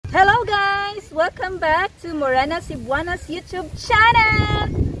Hello guys! Welcome back to MORENACEBUANA's YouTube channel!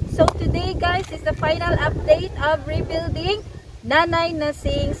 So today guys is the final update of rebuilding Nanay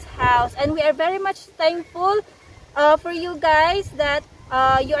Nasing's house. And we are very much thankful for you guys that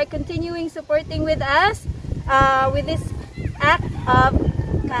you are continuing supporting with us with this act of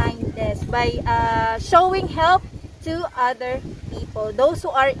kindness by showing help to other people, those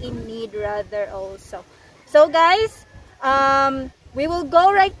who are in need rather also. So guys, we will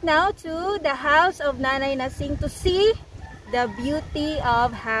go right now to the house of Nanay Nasing to see the beauty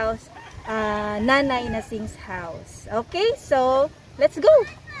of house Nanay Nasing's house. Okay, so let's go.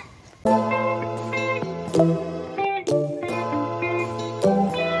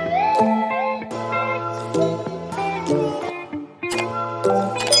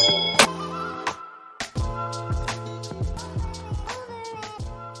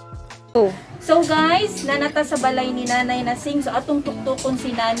 So guys, nanata sa balay ni Nanay Nasing. So atong tuktukon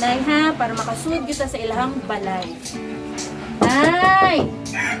si Nanay ha para makasud kita sa ilahang balay. Nay!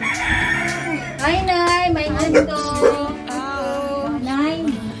 Hi Nay, may ando. Nay,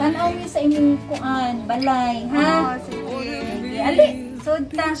 tanaw mi sa inyong kuan balay ha. Sige, ali, sud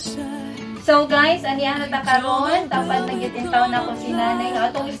ta. So guys, aniya na karon tapad nagitintaw na ko si Nanay.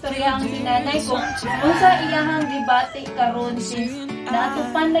 Atong istorya ang si Nanay kung unsa iyahang debate karon since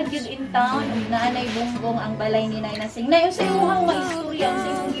natupan na gyud in town ug naanay bungbong ang balay ni Nanay Nasing. Nay, unsa imong maistorya unsa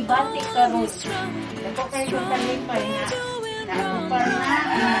imong gibati karon? Dako kay ko kalipay nga. Natupan na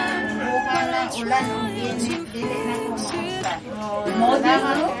buka na ulan ug dili na ko mausta. Mo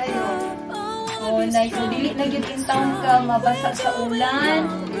kayo. Oh, Nay, so dili na gyud in town ka mabasa sa ulan.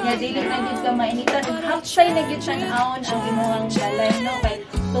 Ya dili na gyud ka mainitan ug hapsay na gyud tan-awon ang imong balay no kay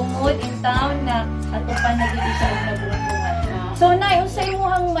tungod in town na atupan na gyud sa og nabumbungan. So Nay, unsa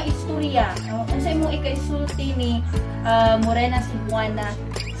imong maistorya? Unsa imong ikaisulti ni MORENACEBUANA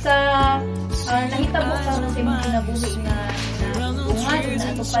sa nahitabo ka sa imong kinabuhi na bungan na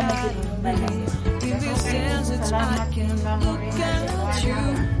atupan na gyud imong balay. Salamat kay MORENACEBUANA.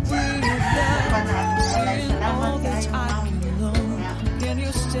 Salamat kay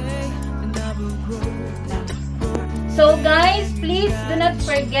So guys, please do not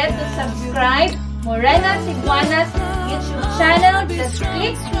forget to subscribe MORENACEBUANA's YouTube channel. Just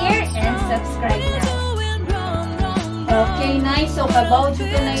click here and subscribe now. Okay, nice. So kabaw jud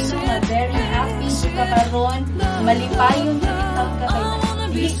ka na ino nga very happy jud ka karon. Malipayon jud bitaw ka kay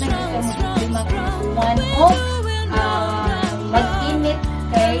dili na gyud ka mo kuan o mag-init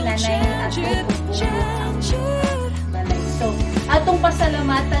kay Nanay ato balay. So atong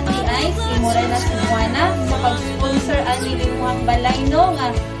pasalamatan ni ay si MORENACEBUANA sa pag-sponsor ani limuhang balay no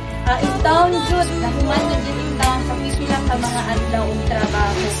nga in town jud nahuman na jud in town sa pipila ka mga adlaw ug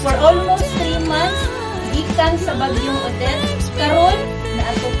trabaho for almost 3 months gikan sa bagyong Odette. Karon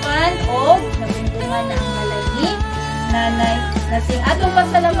naatupan og nabumbungan na ang balay ni Nanay Nasing. Atong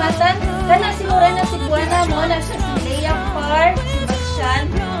pasalamatan kana si MORENACEBUANA mo na siya si Leia Far Sebastian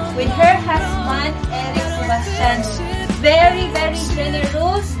with her husband Eric Sebastian. Very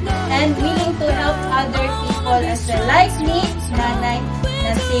generous and willing to help other people as well, like ni Nanay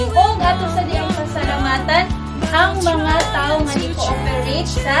Nasing. O ato sa diyang pasalamatan ang mga tao nga ni-cooperate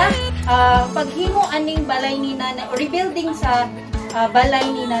sa paghimo aning balay ni Nanay, o rebuilding sa balay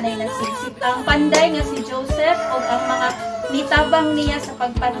ni Nanay Nasing. Ang panday nga si Joseph o ang mga nitabang niya sa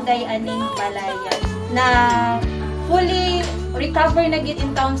pagpanday aning balayan na fully recover na gid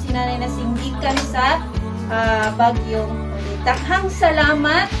in town si Nanay Nasing gikan sa bagyong Odette. Daghang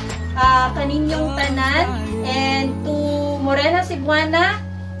salamat kaninyong tanan and to MORENACEBUANA,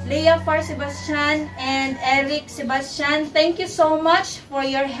 Leia Far Sebastian and Eric Sebastian. Thank you so much for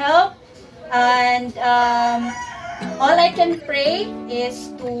your help, and all I can pray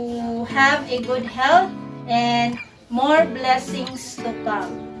is to have a good health and more blessings to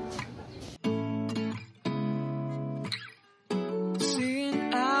come.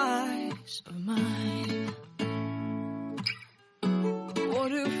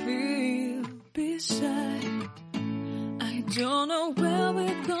 Don't know where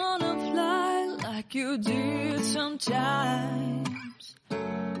we're gonna fly like you did sometimes.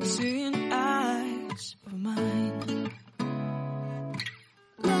 Seeing eyes of mine.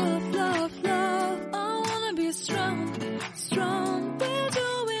 Love, love, love, I wanna be strong, strong. We're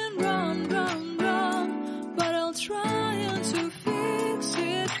doing wrong, wrong, wrong, but I'll try to fix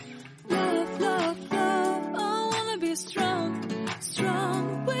it. Love, love, love, I wanna be strong,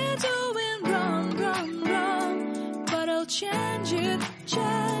 strong. We're doing wrong, wrong, wrong, but I'll change it,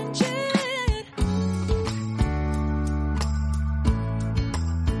 change it.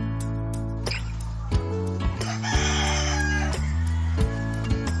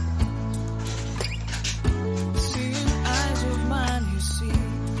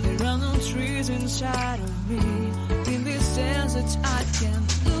 inside of me. In this desert I can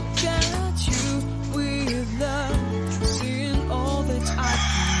look at you with love, seeing all that I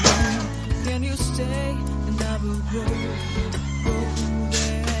can. Can you stay and I will go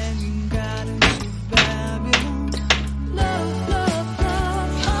there hanging gardens of Babylon. Love, love,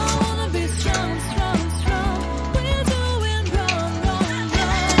 love, I wanna be strong, strong, strong. We're doing wrong, wrong,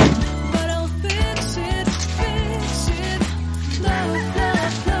 wrong, but I'll fix it, fix it. Love,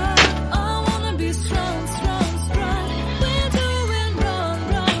 love, love, I wanna be strong, strong, strong. We're doing wrong,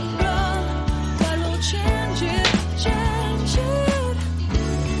 wrong, wrong, but we'll change it, change it.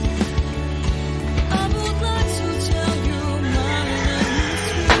 I would like to tell you my name is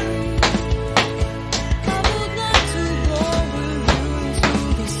sweet. I would like to go with you to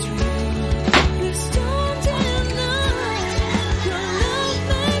the street. Please don't deny your love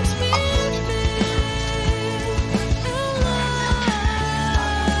makes me feel alive.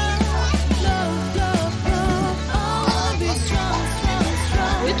 Love, love, love, I wanna be strong, strong,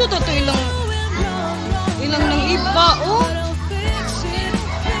 strong. Ito to ilang Doing wrong, wrong, ilang nang iba oh. but I'll fix it,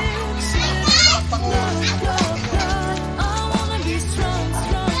 fix it. Love, love, love, I wanna be strong,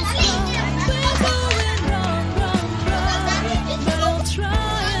 strong, strong. We're doing wrong, wrong, wrong, but I'll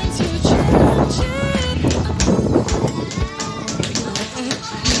try to change it.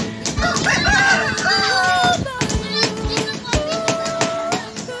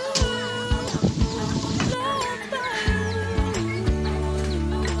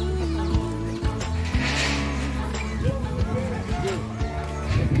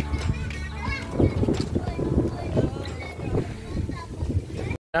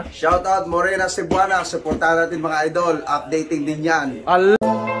 Shout out Morena Cebuana, supportahan natin mga idol, updating din yan.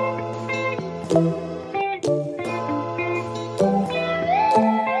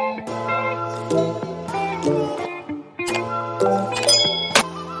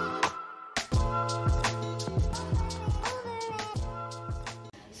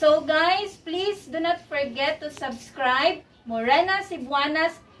 So guys, please do not forget to subscribe Morena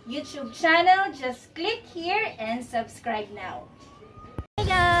Cebuana's YouTube channel. Just click here and subscribe now. Hey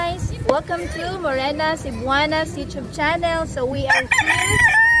guys, welcome to Morena Cebuana's YouTube channel. So we are here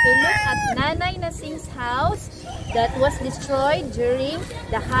to look at Nanay Nasing's house that was destroyed during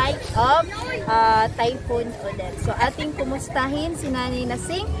the height of Typhoon Odette. So ating kumustahin si Nanay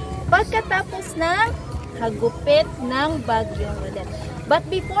Nasing pagkatapos ng hagupit ng bagyong Odette. But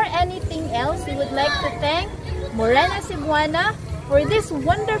before anything else, we would like to thank Morena Cebuana for this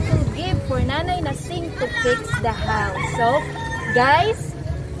wonderful gift for Nanay Nasing to fix the house. So guys,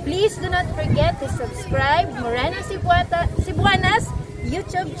 please do not forget to subscribe Morena Cebuana's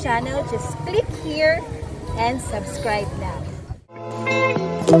YouTube channel. Just click here and subscribe now.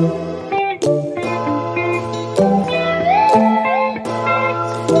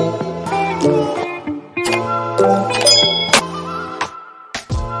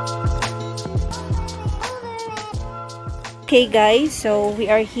 Okay guys, so we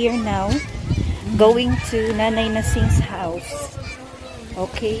are here now going to Nanay Nasing's house.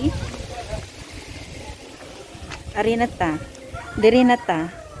 Okay. Arinata.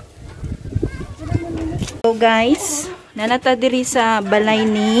 Dirinata. So guys, nanata diri sa balay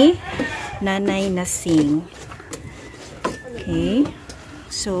ni Nanay Nasing. Okay.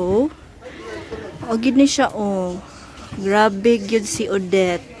 So, gid ni siya oh. Grabe gyud si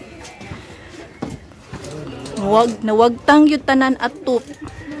Odette. Nawagtang yun tanan atop.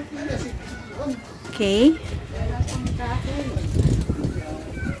 Okay.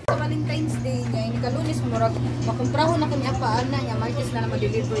 Sa Valentine's Day niya, yung kalunis mo, makumpraho na kami apaan na niya, Martes na naman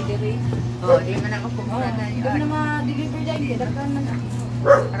deliver diri. Oh, di man ako kumura na Hindi yun. na ma-deliver dahil, kailangan na na.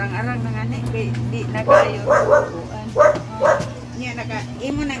 Arang-arang na nga di na kayo. Niya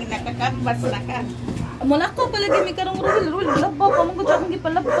imo nang nakakambas na ka. Mula ko palagi may karong rule, labaw pa, mong gudra kong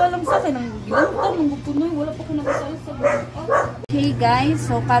gipalabwa lang sa akin, ang gilantaw, nang gupunoy, wala pa ko nakasalsa. Okay guys,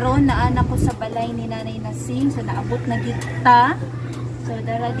 so karon naan ako sa balay ni Nanay Nasing. So naabot na kita. So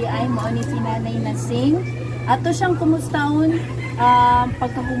dara di ay mao ni si Nanay Nasing. Ato siyang kumustahon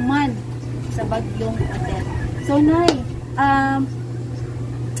pagkahuman sa bagyong Odette. So Nay,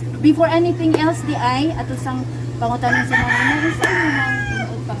 before anything else di ay ato sang pangutanon sa Nanay Nasing, sa imong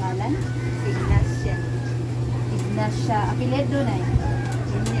tinuod pangalan? Ignacia. Apelyido Nay?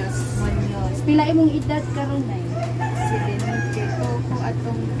 Muñoz. Pila imong edad karon Nay? 72 ko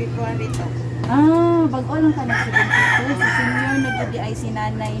atong February to. Bag-o lang ka na 72. So, senior na gudi ay si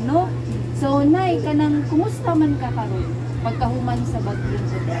Nanay, no? So, Nay, kanang kumusta man ka karon pagkahuman sa bagyong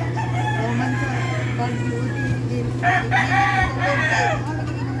Odette? Roman sa bagyo din.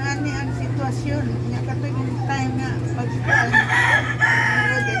 Ano ang sitwasyon? Nya katong time nga pagkuan.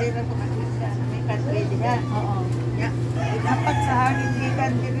 Dili ra ko makita. May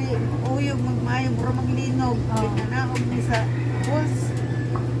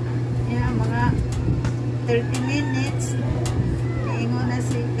niya mga 30 minutes. Niingon na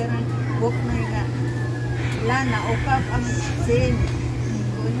si kanang book na nga. Wala na, ukap ang sin.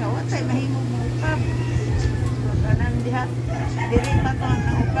 Kunya, watay mahimong mo ukap. So, kanan diha, diri pa to ang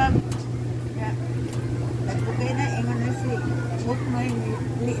ukap. Nagbukay na, ingon na si book na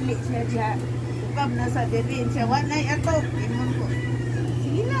li siya diha. Ukap na sa diri. Siya, wanay ato. Ingon ko.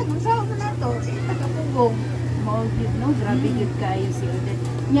 Sige na, magsawa mo na to. Tagapugong. Mao gyud no, grabe gyud kaayo si Odette.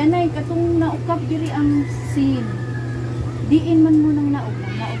 Yanay katong naukap diri ang scene. Diin man mo nang naog mo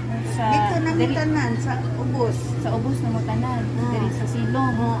sa Dito na diri tanan sa ubos. sa ubos na mo tanan, diri sa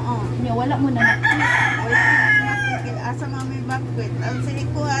silong. Oo. Nya wala mo na Wait, asa mami bakwit. Ang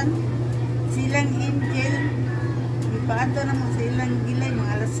sinikuan, silang angel. Ipaato na mo sa ilang gilay,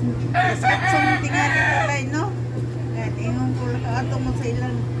 mga alas 8 ng tingali tulay, no? Yan, ingon ko ato mo sa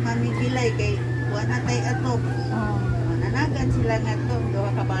ilang mami gilay, kay buwan na tayo ato. Mananagan sila nga to, gawa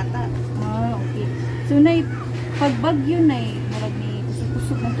ka bata. Okay. So nay pagbagyo nay murag ni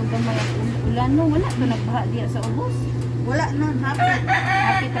kusog-kusog ng tugamay ang ulan no, wala to nagbaha diya sa ubos. Wala nun, hapit.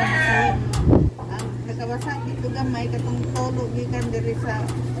 Hapit ra mo sa Ang nakabasa dito gamay, katong tolo, gikan diri sa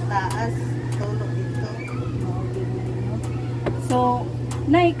taas, tolo dito. So,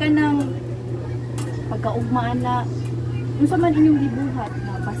 nay kanang pagkaugmaan na unsa man inyong gibuhat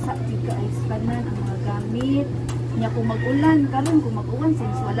na basa jud ka ay tanan ang mga gamit nya kung mag-ulan karon kung mag-uwan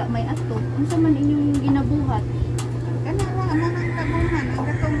since wala may ato unsa man inyong ginabuhat Kana ra mo nang tabunan, ang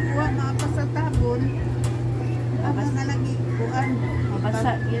katong buwan na pa sa tabon. Aba na lagi kuan.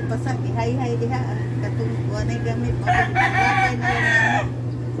 mabasa gyud Basa ihay-hay diha ang katong buwan ay gamit mo pagkatay na lang namo.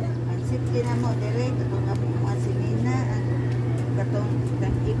 Ang safety na mo dire katong mga simina ang katong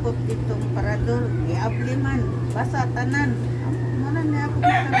kang ikot ditong parador giabli man basa tanan. Mana na ako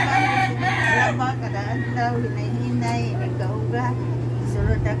trabaho laba kada adlaw hinay-hinay nagkauga.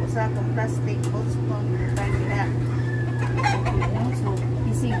 Sulod ako sa akong plastic box mo tangila. so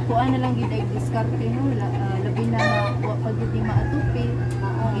isig kuan na lang gid ay diskarte no labi na wa pag gid di maatupi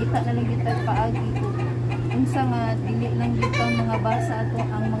kita na lang gid paagi unsa nga dili lang gid ang mga basa ato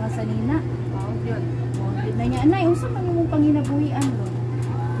ang mga sanina Mao jud. gid na niya anay unsa man imong panginabuhian ron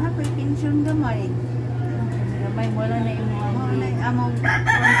Nakoy pensyon gamay. may wala na imong Mo na among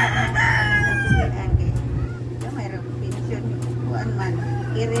gamay ra pensyon kuan man.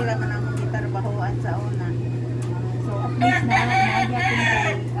 Kiri ra man ang gitarbahoan sa una. so at least na naagya kun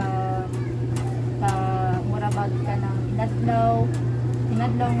kay murabag ka ng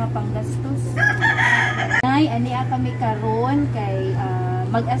inadlaw nga panggastos nay ania kami karon kay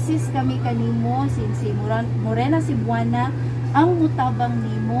mag-assist kami kanimo since si MORENACEBUANA ang mutabang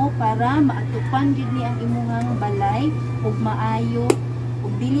nimo para maatupan gid ni ang imuhang balay ug maayo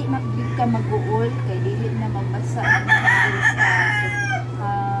ug dili na gid ka mag-uol kay dili na magbasa ang mga lista.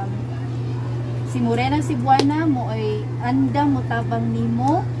 Si MORENACEBUANA mo ay andang mutabang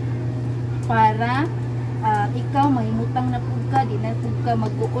nimo para ikaw mahimutang na pud ka di na pud ka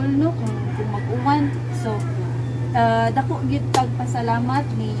mag-uol no kung mag-uwan. So dako gyud kag pasalamat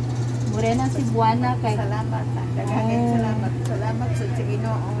ni MORENACEBUANA kay Salamat. Daghang salamat. Salamat sa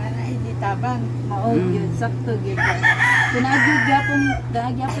Ginoo nga na tabang. mao gyud sakto gyud. So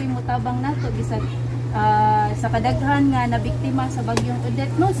nagyapon mo tabang nato bisag sa kadaghan nga nabiktima sa bagyong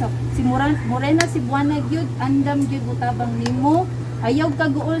Odette no si MORENACEBUANA gyud andam gyud mutabang nimo ayaw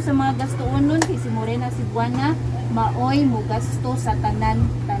kaguol sa mga gastuonon kay si MORENACEBUANA maoy mo gasto sa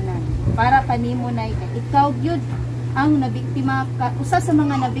tanan-tanan para kanimo nay ikaw gyud ang nabiktima usa sa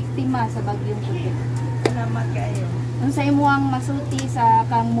mga nabiktima sa bagyong Odette. Salamat kayo. Unsa imo ang masulti sa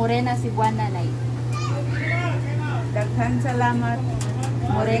kang MORENACEBUANA nay? Daghang salamat.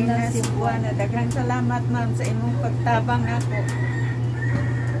 MORENACEBUANA. Daghang salamat ma'am sa imong pagtabang ako.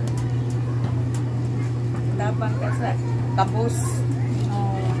 Tabang ka sa kabus.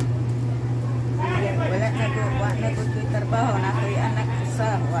 Wala na ko trabaho na ko'y anak isa.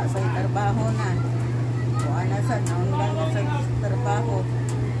 Wa sa trabaho na. Wa na sa naundan na sa trabaho.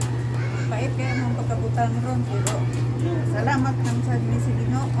 Pait kaya mong pagkabutang ron. Pero salamat kang sa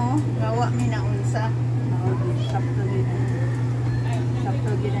Ginoo. Gawa mi na unsa. Sakto gyud.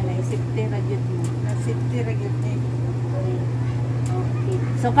 Sakto gyud na isipte ra gyud mo. Nasipti ra gyud ni. Okay.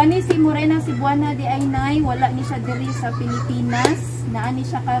 So kani si MORENACEBUANA di ay nay wala ni siya diri sa Pilipinas, naa ni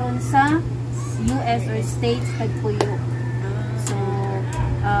siya karon sa US or States tagpuyo. So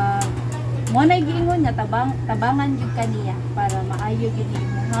mo na giingon nga tabangan gyud kaniya para maayo gyud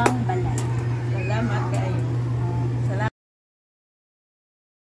imong balay. Salamat kayo.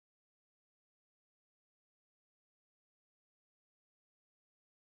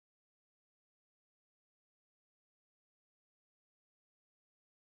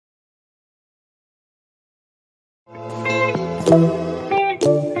 Welcome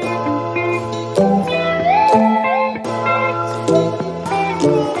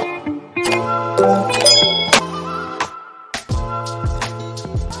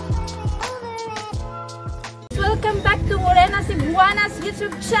back to MORENACEBUANA's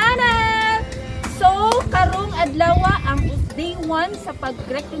YouTube channel! So, karong adlaw ang day 1 sa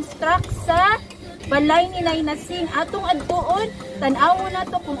pag-reconstruct sa balay ni Nanay Nasing. Atong adtuon, tan-awo na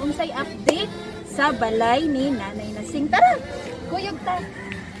to kung unsay update sa balay ni Nanay Nasing. Tara! Kuyog ta!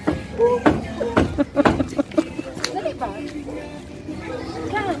 Dali ba?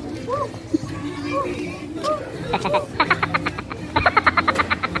 Yan!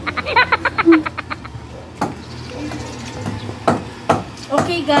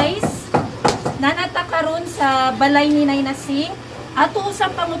 Okay guys, nanata karon sa balay ni Nanay Nasing. Ato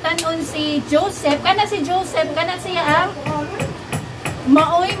usang pangutanon si Joseph. Kana si Joseph, kana siya ang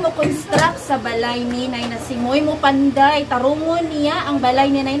maoy mo construct sa balay ni Nanay Nasing. Moy mo panday, tarungon niya ang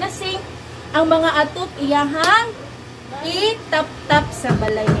balay ni Nanay Nasing. Ang mga atop iyahang itap-tap sa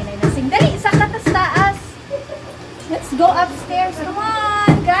balay ni Nanay Nasing. Dali, isa ka taas. Let's go upstairs. Come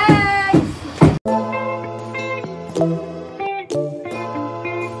on, guys!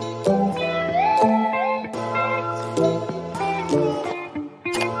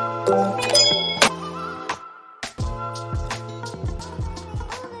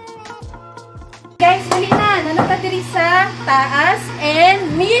 Guys, dali na. Nanata diri sa taas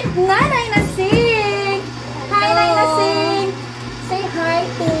and meet Nanay Nasing. Hi, Nanay Nasing. Say hi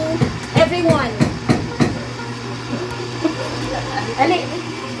to everyone. Dali.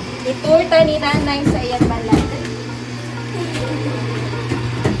 Itur ta ni Nanay sa iyang balay.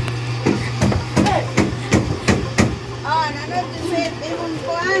 Oh, nanay Joseph, imong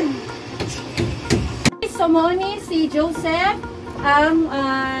kuan. So, mo ni si Joseph ang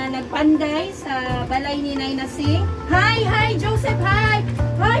nagpanday sa balay ni Nanay Nasing. Hi! Hi, Joseph! Hi!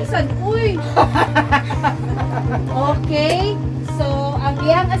 Hi, sad! Uy! Okay. So, ang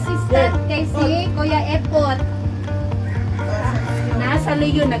iyang assistant kay si Kuya Epot. Nasa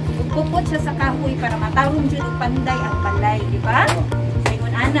leyon, nagpupot siya sa kahoy para matarong dyan ang panday ang balay. Di ba?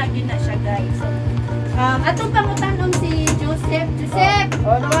 Sayon anak, yun na siya guys. So, atong pangutanon si Joseph. Joseph!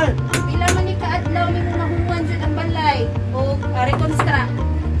 Oo naman. Pila man ni kaadlaw ni mo mahumuan dyan ang balay o reconstruct.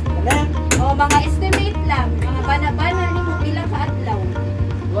 O mga estimate lang, mga bana-bana ni mo pila kaadlaw.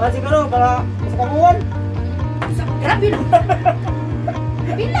 Wala siguro para sa kamuan. So, grabe lang.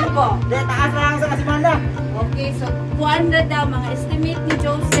 Pila ko? Di, taas lang sa kasimanda. Okay, so 200 daw mga estimate ni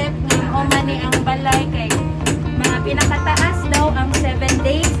Joseph ng omani ang balay kay mga pinakataas daw ang 7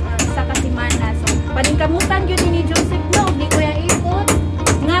 days sa kasimana. So, paningkamutan yun ni Joseph no, di Kuya Ipot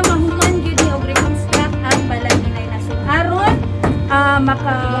nga mahuman yun ni og reconstruct ang balay ni Nanay Nasing. Aron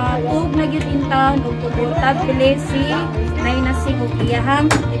makatuog na yun in town o putag pili si Nanay Nasing o iyahang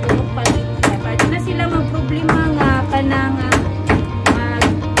itulog pag-iya. Pwede na sila mag-problema nga kanang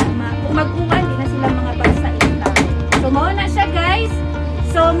kung mag-uwan, di na sila mga basa in town. So, mao na siya guys.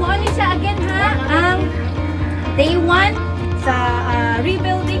 So, mao ni siya again ha, ang day 1 sa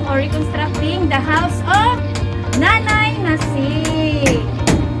rebuilding or reconstructing the house of Nanay Nasing.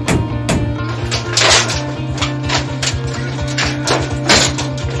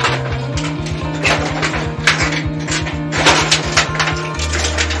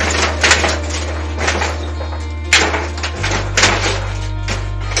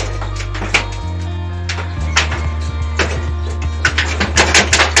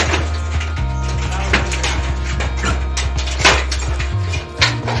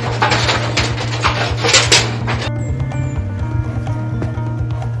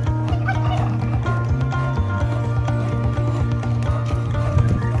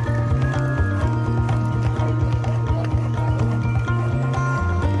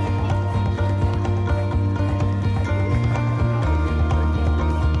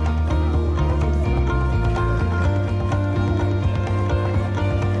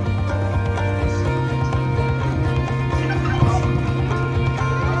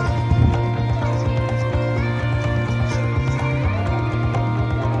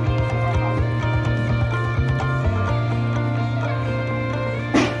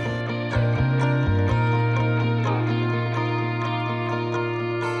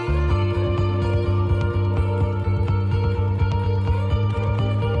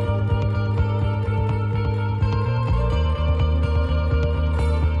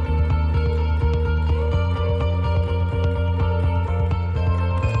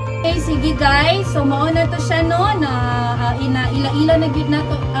 Okay, sige guys. So, mauna to siya no, na ila-ila na gyud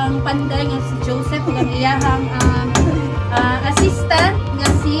nato ang panday nga si Joseph ug ang iyahang assistant nga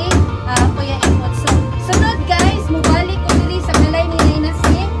si Kuya Emot. So, sunod guys, mubalik ko diri sa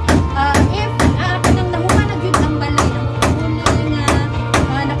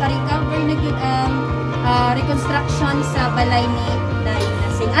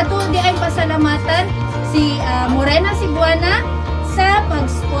ato di ay pasalamatan si MORENACEBUANA sa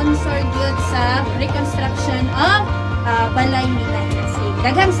pag-sponsor gyud sa reconstruction of balay ni Nanay Nasing.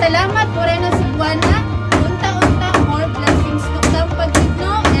 Daghang salamat MORENACEBUANA.